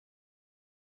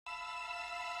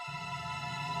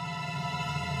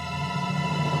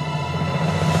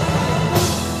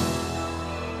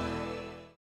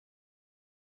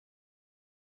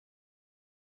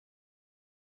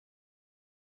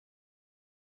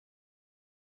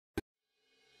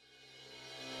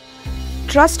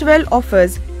Trustwell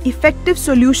offers effective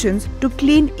solutions to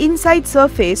clean inside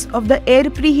surface of the air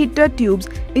preheater tubes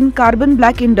in carbon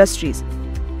black industries.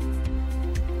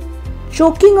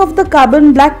 Choking of the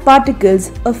carbon black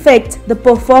particles affects the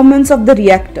performance of the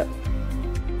reactor.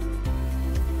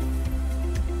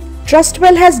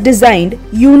 Trustwell has designed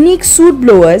unique soot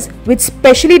blowers with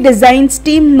specially designed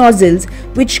steam nozzles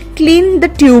which clean the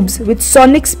tubes with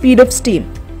sonic speed of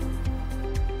steam.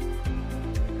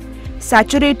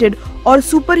 Saturated or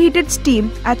superheated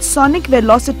steam at sonic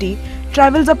velocity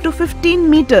travels up to 15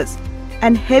 meters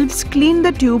and helps clean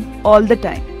the tube all the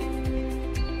time.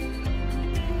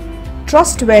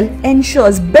 Trustwell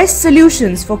ensures best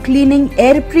solutions for cleaning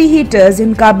air preheaters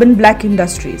in carbon black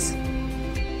industries.